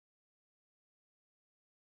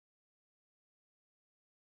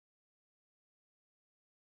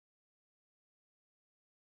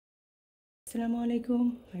Assalamu alaikum,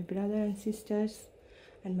 my brother and sisters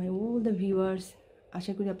and my all the viewers.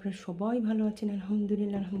 আশা করি আপনারা সবাই ভালো আছেন।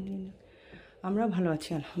 আলহামদুলিল্লাহ আলহামদুলিল্লাহ আমরাও ভালো আছি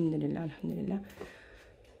আলহামদুলিল্লাহ আলহামদুলিল্লাহ।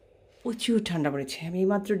 প্রচুর ঠান্ডা পড়েছে। আমি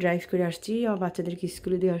এইমাত্র ড্রাইভ করে আসছি, আমার বাচ্চাদেরকে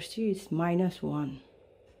স্কুলে দিয়ে আসছি। It's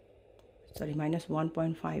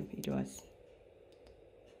 -1.5 it was.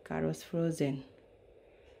 Car was frozen.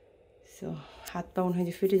 So হাত পা মনে হয়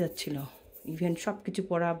যে ফেটে যাচ্ছিল। ইভেন সব কিছু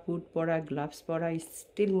পরা, বুট পরা, গ্লাভস পরা,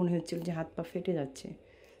 স্টিল মনে হচ্ছিল যে হাত পা ফেটে যাচ্ছে।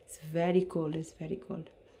 It's very cold.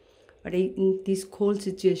 But in this cold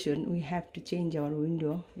situation we have to change our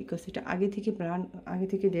window because এটা আগে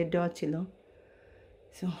থেকে ডেট দেওয়া ছিল।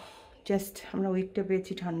 সো জাস্ট আমরা উইকটা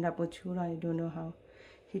পেয়েছি, ঠান্ডা প্রচুর। I don't know how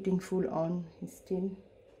heating full on still.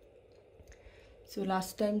 So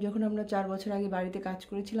last time যখন আমরা 4 বছর আগে বাড়িতে কাজ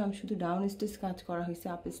করেছিলাম, শুধু ডাউন স্টেজ কাজ করা হয়েছে,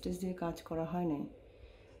 আপ স্টেজ দিয়ে কাজ করা হয় নাই,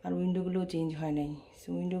 আর উইন্ডোগুলোও চেঞ্জ হয় নাই। সো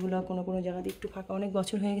উইন্ডোগুলো কোনো জায়গাতে একটু ফাঁকা, অনেক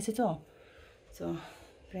বছর হয়ে গেছে তো। সো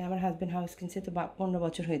প্রায় আমার হাজব্যান্ড হাউস কিনছে তো 15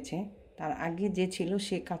 বছর হয়েছে। তার আগে যে ছিল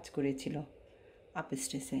সে কাজ করেছিল আপ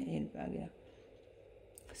স্টেজে এর আগে।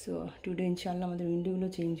 সো টুডে ইনশাআল্লাহ আমাদের উইন্ডোগুলো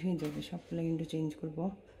চেঞ্জ হয়ে যাবে, সবগুলো উইন্ডো চেঞ্জ করব।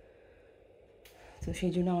 তো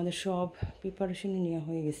সেই জন্য আমাদের সব প্রিপারেশন নেওয়া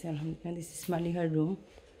হয়ে গেছে আলহামদুলিল্লাহ। This is মালিহার room.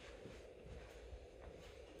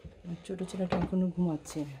 ছোটো ছেলেটা এখনও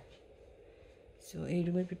ঘুমাচ্ছে। সো এই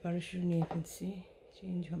রুমের প্রিপারেশন নিয়ে ফেলছি,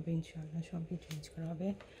 চেঞ্জ হবে ইনশাআল্লাহ, সবই চেঞ্জ করা হবে।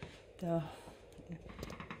 তো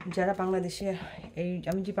যারা বাংলাদেশে,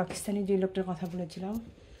 আমি যে পাকিস্তানি যে লোকটার কথা বলেছিলাম,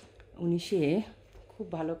 সে খুব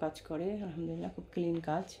ভালো কাজ করে আলহামদুলিল্লাহ, খুব ক্লিন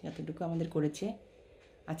কাজ, এতটুকু আমাদের করেছে।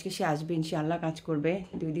 আজকে সে আসবে ইনশাআল্লাহ, কাজ করবে,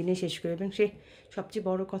 2 দিনে শেষ করে দেবেন। সে সবচেয়ে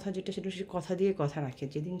বড় কথা যেটা, সেটা সে কথা দিয়ে কথা রাখে।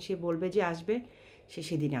 যেদিন সে বলবে যে আসবে, সে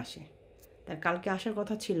সেদিন আসে। তার কালকে আসার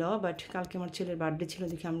কথা ছিল, বাট কালকে আমার ছেলের বার্থডে ছিল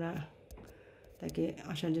দেখে আমরা তাকে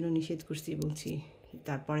আসার জন্য নিষেধ করছি, বলছি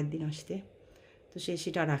তারপরের দিন আসতে। তো সে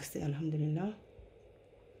সেটা রাখছে আলহামদুলিল্লাহ,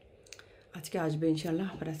 আজকে আসবে ইনশাআল্লাহ।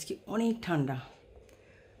 বাট আজকে অনেক ঠান্ডা,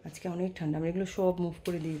 আমরা এগুলো সব মুভ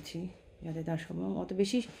করে দিয়েছি যাতে তার সময় অত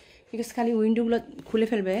বেশি, বিকজ খালি উইন্ডোগুলো খুলে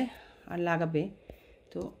ফেলবে আর লাগাবে।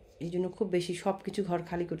 তো এই জন্য খুব বেশি সব কিছু ঘর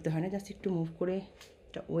খালি করতে হয় না, জাস্ট একটু মুভ করে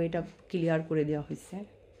ওয়েটা ক্লিয়ার করে দেওয়া হয়েছে।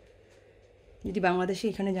 যদি বাংলাদেশে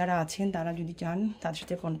এখানে যারা আছেন তারা যদি চান, তাদের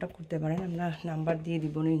সাথে কন্ট্যাক্ট করতে পারেন, আমরা নাম্বার দিয়ে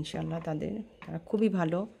দিব না ইনশাআল্লাহ। তারা খুবই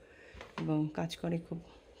ভালো এবং কাজ করে খুব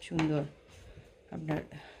সুন্দর, আপনার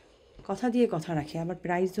কথা দিয়ে কথা রাখে। আবার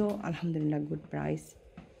প্রাইসও আলহামদুলিল্লাহ good price,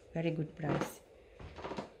 very good price.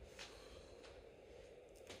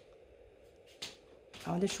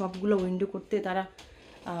 আমাদের সবগুলো উইন্ডো করতে তারা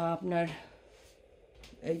আপনার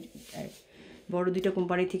এই বড় 2টা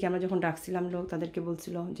কোম্পানি থেকে আমরা যখন ডাকছিলাম লোক, তাদেরকে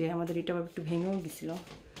বলছিল যে আমাদের এটা একটু ভেঙেও গেছিলো।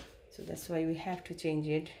 So that's why we have to change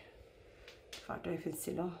it, ফাটাই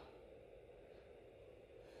ফেলছিল।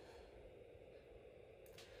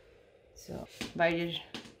 সো বাইরের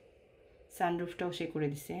সানরুফটাও সে করে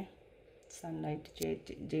দিছে, সানলাইট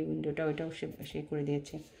যে উইন্ডোটা ওইটাও সে করে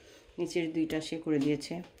দিয়েছে, নিচের 2টা সে করে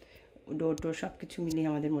দিয়েছে। ডোর টোর সব কিছু মিলিয়ে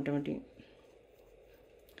আমাদের মোটামুটি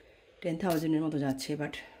 10,000-এর মতো যাচ্ছে।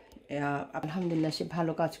 বাট আলহামদুলিল্লাহ সে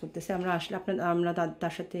ভালো কাজ করতেছে। আমরা আসলে আমরা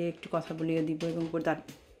তার সাথে একটু কথা বলিয়ে দিব, এবং তার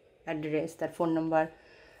অ্যাড্রেস, তার ফোন নাম্বার,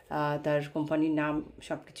 তার কোম্পানির নাম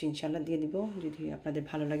সব কিছু ইনশাআল্লাহ দিয়ে দিব। যদি আপনাদের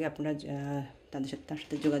ভালো লাগে আপনারা তার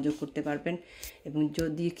সাথে যোগাযোগ করতে পারবেন। এবং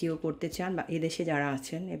যদি কেউ করতে চান বা এদেশে যারা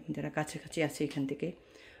আছেন এবং যারা কাছাকাছি আছে এখান থেকে,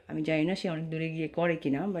 আমি জানি না সে অনেক দূরে গিয়ে করে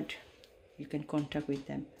কিনা, but you can contact with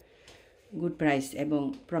them. Good price এবং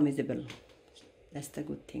প্রমিসেবল, that's the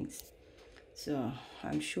good things. So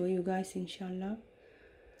I'll show you guys inshallah.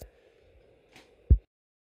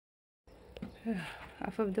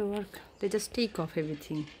 Half of the work, they just take off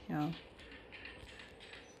everything now.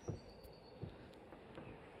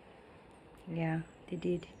 Yeah, they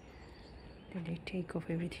did take off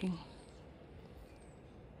everything.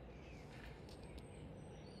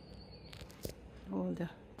 All the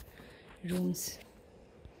rooms,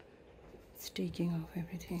 it's taking off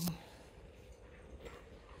everything.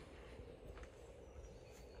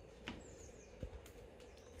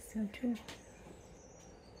 So true.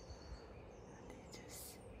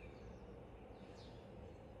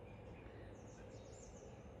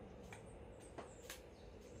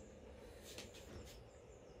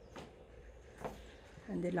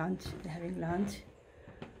 And they're having lunch,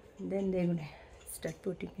 and then they're gonna start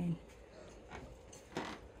putting in.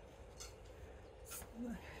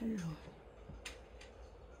 Hello.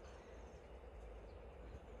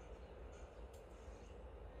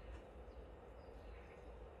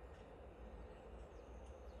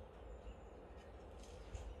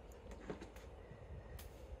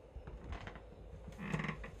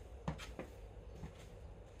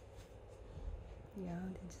 Yeah,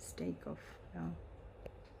 they just take off now.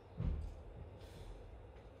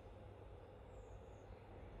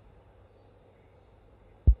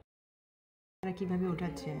 কিভাবে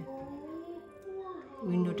ওঠাচ্ছে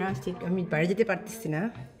উইন্ডোটা আমি বাইরে যেতে পারতেছি না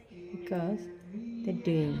because that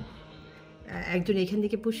doing একজন এখান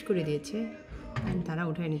থেকে push করে দিয়েছে অ্যান্ড তারা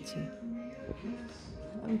উঠায় নিচ্ছে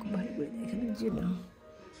আমি খুব ভালো করে দেখানোর জন্য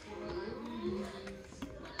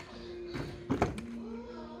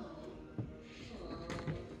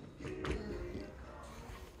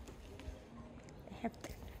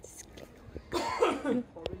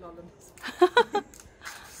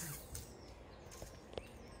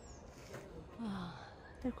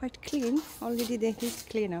They're quite clean. Already they just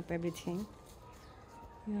clean up everything.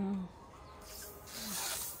 Yeah.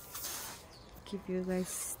 Give you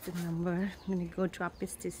guys the number. I'm gonna go to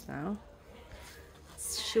Apistis now.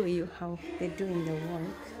 Show you how they're doing the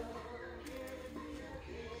work.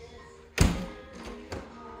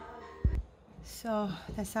 So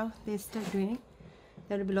that's how they start doing.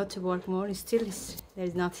 There will be lots of work more. Still, there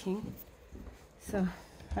is nothing. So,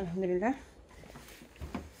 alhamdulillah.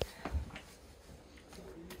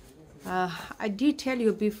 I did tell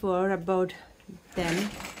you before about them.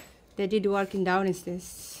 They did work in downstairs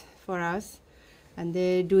for us, and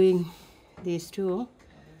they're doing this too.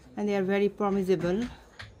 And they are very promisable.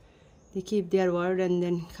 They keep their word and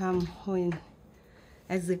then come when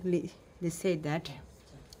exactly they say that.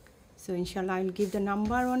 So inshallah, I'll give the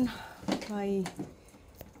number on my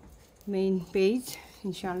main page.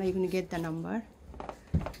 Inshallah, you're gonna get the number.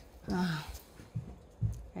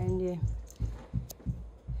 And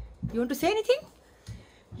you want to say anything?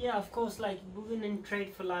 Yeah, of course. Like we've been in trade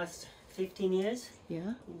for last 15 years.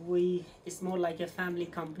 Yeah. It's more like a family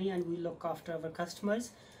company, and we look after our customers.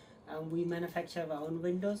 We manufacture our own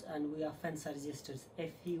windows, and we are fence registers.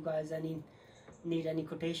 If you guys need any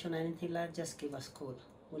quotation or anything like that, just give us a call.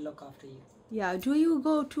 We'll look after you. Yeah. Do you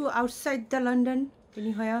go to outside the London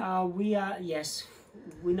anywhere? Yes.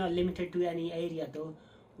 We're not limited to any area though.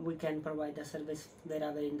 We can provide the service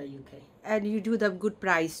wherever in the UK. And you do the good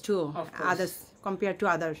price too. Of course. Others compared to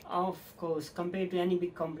others. Of course, compared to any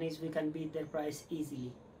big companies, we can beat their price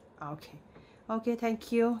easily. Okay. Okay,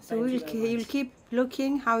 thank you. So Thank you very much. we'll keep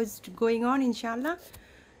looking how it's going on, inshallah.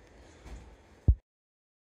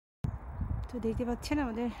 তো দেখতে পাচ্ছেন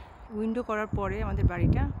আমাদের window করার পরে আমাদের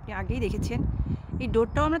বাড়িটা আপনি আগেই দেখেছেন এই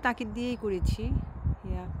ডোরটাও আমরা তাকিদ দিয়েই করেছি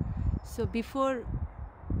yeah so before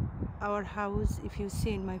our house, if you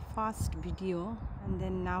see in my first video and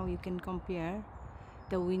then now you can compare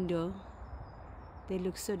the window, they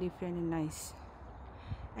look so different and nice.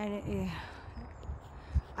 And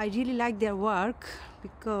I really like their work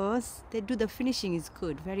because they do the finishing is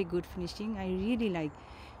good, very good finishing. I really like,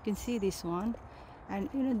 you can see this one, and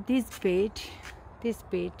you know this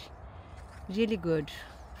bit really good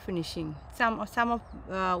finishing. Some of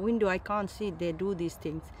window I can't see they do these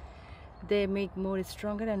things. They make more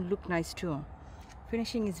stronger and look nice too.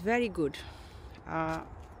 Finishing is very good.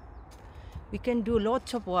 We can do lots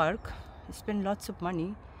of work, spend lots of money,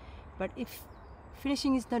 but if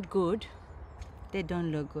finishing is not good, they don't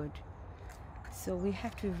look good. So we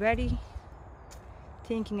have to be very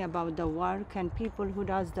thinking about the work, and people who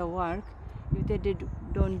does the work, if they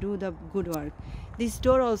don't do the good work. This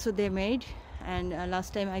door also they made, and last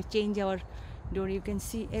time I changed our door. You can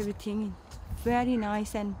see everything very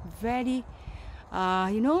nice and very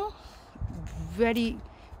very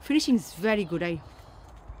finishing is very good.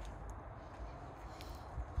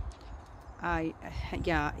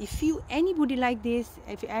 Yeah, if anybody like this,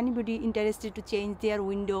 if anybody interested to change their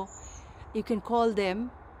window, you can call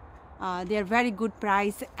them. They are very good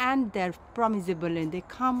price and they're promisable, and they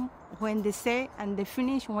come when they say and they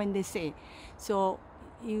finish when they say. So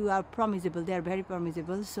you are promisable, they are very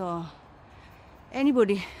promisable. So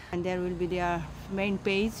anybody, and there will be their main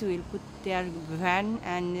page, we'll put their van,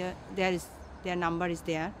 and their number is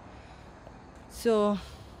there. So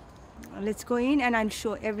let's go in and I'll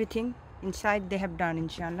show everything inside they have done,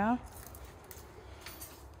 inshallah.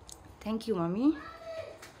 Thank you, mommy.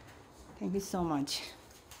 Thank you so much.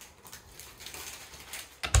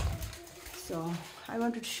 So I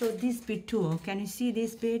wanted to show this bit too. Can you see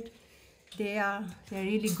this bit? They're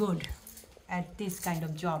really good at this kind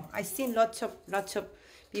of job. I've seen lots of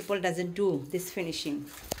people doesn't do this finishing,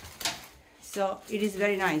 so it is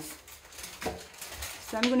very nice.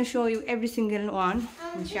 So I'm going to show you every single one,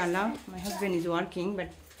 inshallah. My husband is working, but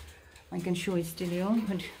I can show it still you,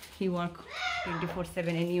 but he work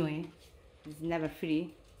 24/7 anyway. He's never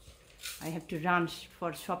free. I have to run for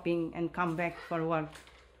shopping and come back for work.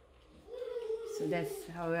 So that's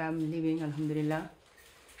how I'm living, alhamdulillah.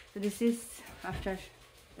 So this is after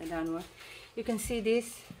the done work. You can see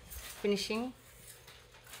this finishing.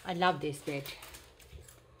 I love this bed.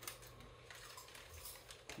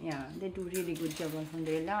 Yeah, they do really good job,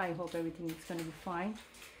 alhamdulillah. I hope everything is going to be fine,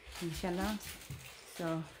 inshallah.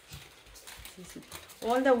 So this is,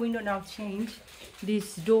 all the window now changed.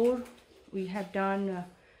 This door we have done a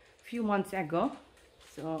few months ago.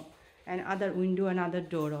 So, and other window, another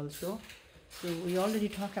door also. So we already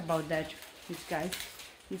talked about that, guys.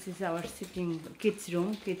 This is our sitting kids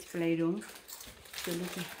room, kids playroom. So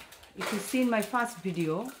look, if you seen my first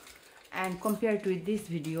video and compared to this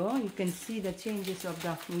video, you can see the changes of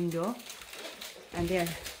the window. And there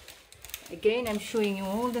again I'm showing you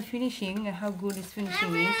all the finishing and how good this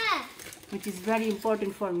finishing is, which is very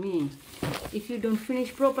important for me. If you don't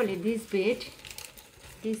finish properly this bed,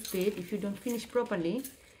 if you don't finish properly,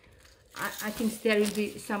 I think there will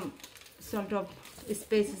be some sort of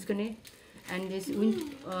space is gonna, and this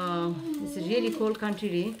wind, it's a really cold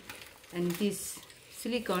country, and this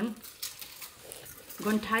silicone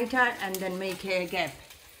gone tighter and then make a gap.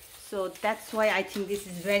 So that's why I think this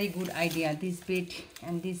is very good idea. This bit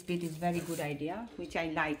and this bit is very good idea, which I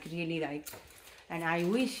like, really like. And I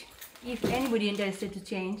wish if anybody interested to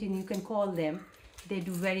change, and you can call them, they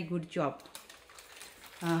do very good job.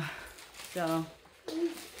 So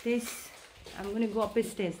this, I'm gonna go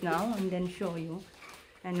upstairs now and then show you.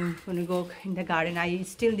 And I'm gonna go in the garden. I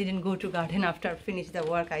still didn't go to garden after I finish the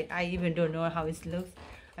work. I even don't know how it looks.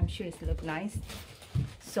 I'm sure it looks nice.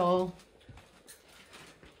 So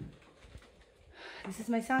this is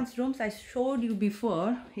my son's room. I showed you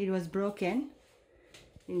before, it was broken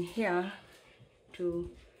in here to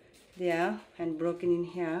there and broken in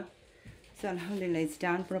here. So alhamdulillah, it's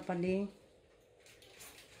done properly.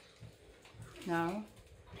 Now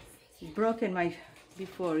broken my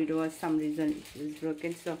before, it was some reason it was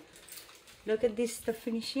broken. So look at this, the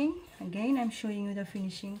finishing. Again I'm showing you the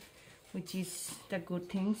finishing, which is the good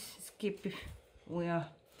things. Skip where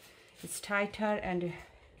it's tighter and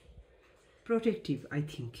protective. I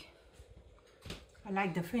think I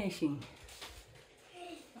like the finishing.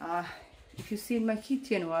 If you see my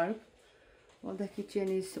kitchen work, all the kitchen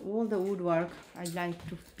is, all the woodwork I like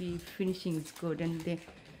to be finishing is good, and they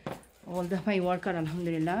all the my worker,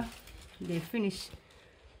 alhamdulillah, they finish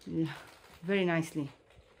very nicely.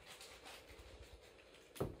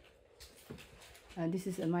 This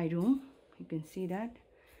is my room, you can see that.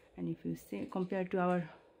 And if you see, compared to our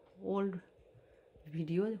old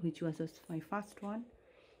video, which was my first one,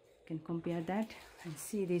 you can compare that and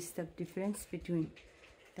see this, the difference between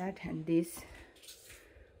that and this.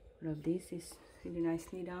 All of this is really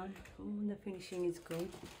nicely done. Oh, the finishing is good.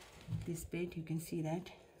 This bed, you can see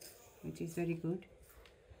that, which is very good.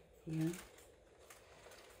 Yeah.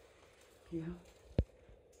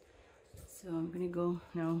 So I'm gonna go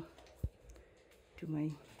now to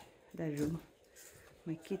my other room.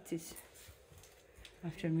 My kids is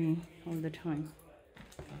after me all the time.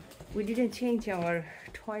 We didn't change our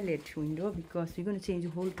toilet window because we're going to change the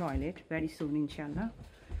whole toilet very soon, inshallah.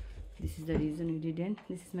 This is the reason we didn't.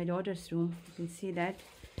 This is my daughter's room. You can see that.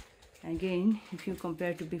 Again, if you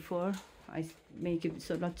compare to before, I make it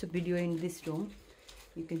so lots of video in this room.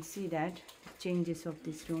 You can see that changes of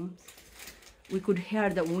this room. We could hear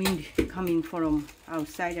the wind coming from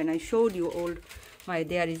outside, and I showed you all my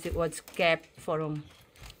was gap from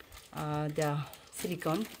the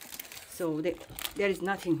silicone. So there is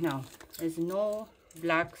nothing now. There's no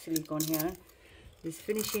black silicone here. This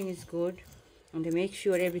finishing is good, and they make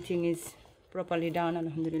sure everything is properly done,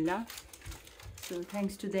 alhamdulillah. So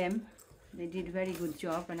thanks to them, they did very good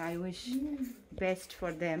job, and I wish best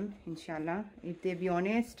for them, inshallah. If they be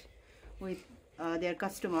honest with their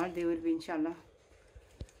customer, they will be, inshallah,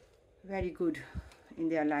 very good in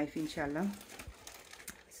their life, inshallah.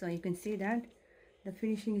 So you can see that the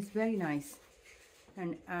finishing is very nice,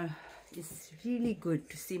 and it's really good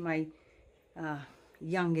to see my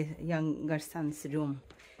younger son's room,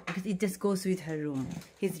 because it just goes with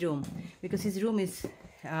his room, because his room is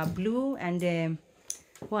blue and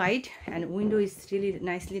white, and window is really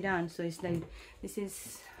nicely done. So it's like, this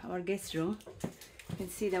is our guest room. You can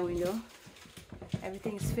see the window,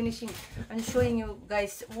 everything is finishing. I'm showing you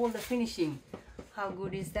guys all the finishing. How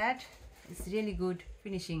good is that? It's really good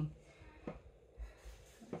finishing.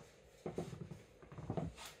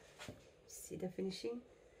 See the finishing.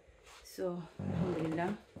 So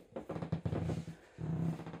alhamdulillah,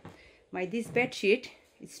 this bed sheet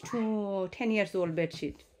is 10 years old bed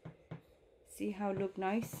sheet. See how look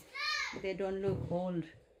nice? They don't look old,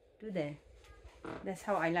 do they? That's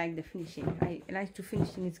how I like the finishing. I like to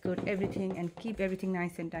finishing is good, everything, and keep everything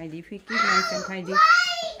nice and tidy. If we keep nice and tidy,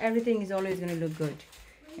 everything is always going to look good,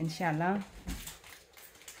 inshallah.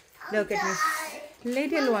 Look at my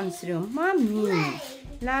little one's room. Mommy,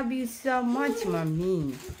 love you so much,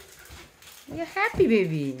 mommy. You're happy,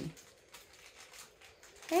 baby.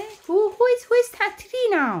 Eh? Who is three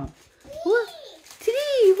now? Who?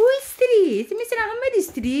 Three. Who is three? Mr. Ahmed is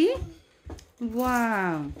three.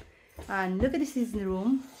 Wow. And look at this is the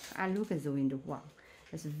room. And look at the window. Wow.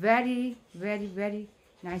 It's very, very, very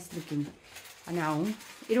nice looking. Now,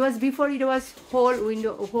 it was before it was whole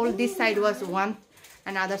window, whole this side was one,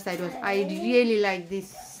 and other side was. I really like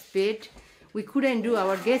this bed. We couldn't do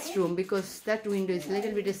our guest room because that window is a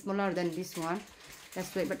little bit smaller than this one.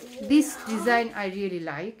 That's why. But this design I really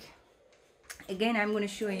like. Again, I'm going to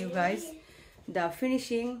show you guys the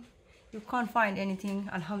finishing. You can't find anything.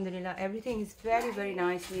 Alhamdulillah, everything is very, very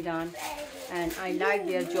nicely done, and I like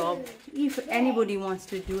their job. If anybody wants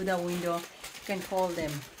to do the window, you can call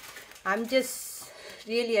them. I'm just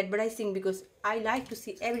really advertising because I like to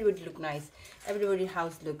see everybody look nice, everybody's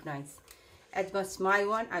house look nice. As much my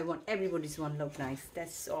one, I want everybody's one look nice.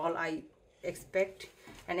 That's all I expect,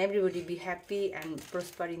 and everybody be happy and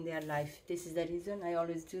prosper in their life. This is the reason I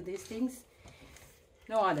always do these things.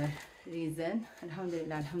 No other reason.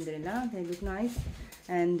 Alhamdulillah, alhamdulillah, they look nice.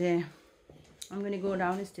 And I'm gonna go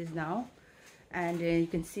downstairs now, and you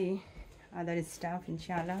can see other stuff,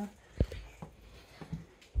 inshallah.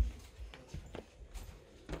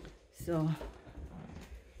 So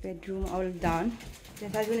bedroom all done.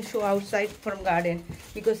 Then I'm going to show outside from garden,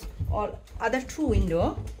 because all other two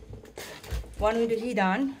window, one window he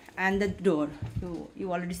done, and the door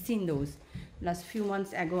you already seen those. Last few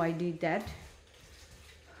months ago I did that.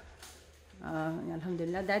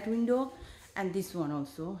 Alhamdulillah, that window and this one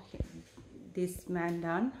also, this man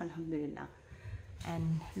done, alhamdulillah.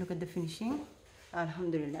 And look at the finishing,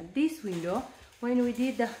 alhamdulillah. This window, when we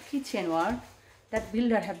did the kitchen work, that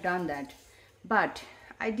builder have done that, but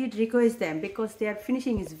I did request them because their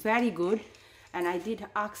finishing is very good, and I did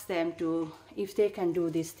ask them to if they can do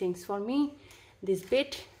these things for me. This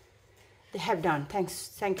bit they have done. Thank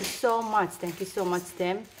you so much. Thank you so much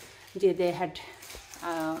them. They had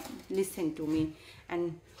listened to me,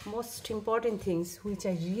 and most important things which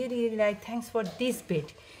I really like. Thanks for this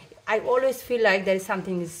bit. I always feel like there is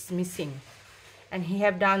something is missing, and he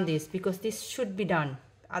have done this because this should be done.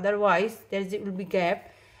 Otherwise there will be gap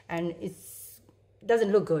and it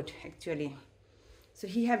doesn't look good actually. So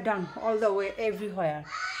he have done all the way everywhere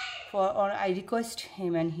or I request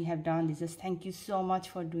him, and he have done this. Just thank you so much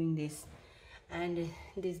for doing this. And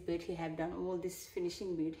this bed he have done, all this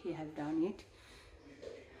finishing bed he have done it.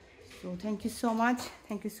 So thank you so much,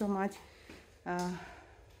 thank you so much.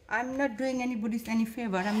 I'm not doing anybody's any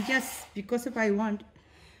favor. I'm just, because if I want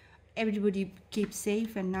everybody keep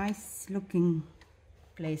safe and nice looking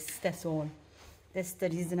place, that's all. That's the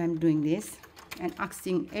reason I'm doing this, and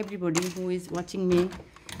asking everybody who is watching me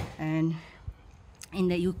and in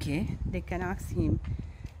the UK, they can ask him,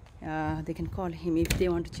 they can call him if they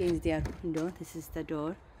want to change their window. This is the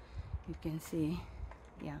door, you can see.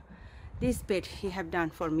 Yeah, this bed he have done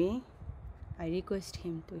for me. I request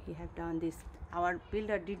him to, he have done this. Our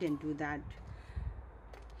builder didn't do that.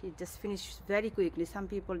 He just finished very quickly. Some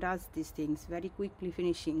people does these things very quickly,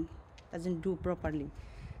 finishing doesn't do properly.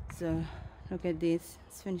 So look at this,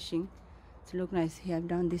 it's finishing. It's look nice. He have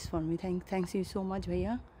done this for me. Thanks you so much,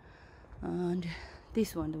 Bhaiya. And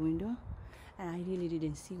this one, the window, and I really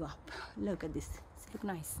didn't see you up. Look at this, it's look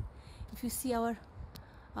nice. If you see our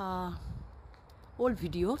old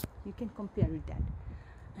video, you can compare with that.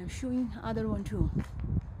 I'm showing other one too.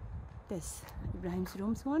 This Ibrahim's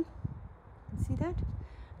rooms one, you see that?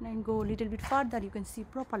 And then go a little bit further, you can see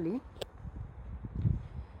properly.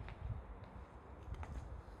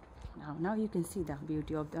 Now you can see the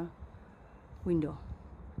beauty of the window.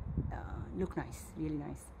 Look nice, really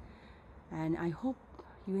nice. And I hope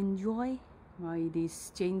you enjoy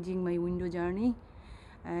this changing my window journey.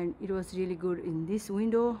 And it was really good in this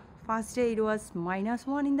window. First day it was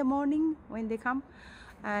 -1 in the morning when they come,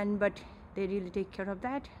 but they really take care of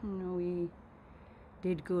that. We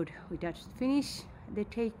did good. We just finish. They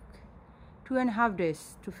take 2.5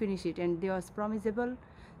 days to finish it, and they was promisable.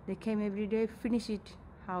 They came every day, finish it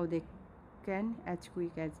how they can, as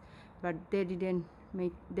quick as, but they didn't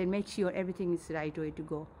make. They make sure everything is right way to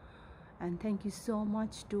go. And thank you so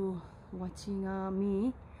much to watching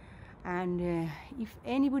me. And if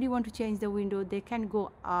anybody want to change the window, they can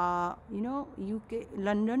go UK,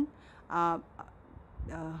 London,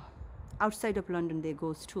 outside of London they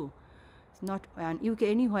goes too. It's not UK,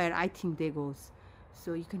 anywhere I think they goes,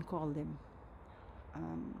 so you can call them.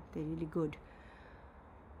 They're really good.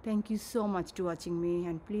 Thank you so much to watching me,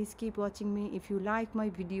 and please keep watching me. If you like my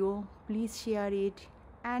video, please share it,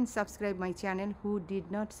 and subscribe my channel who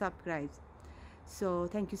did not subscribe. So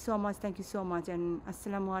thank you so much, and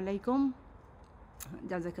assalamu alaikum,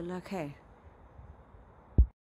 jazakallah khair.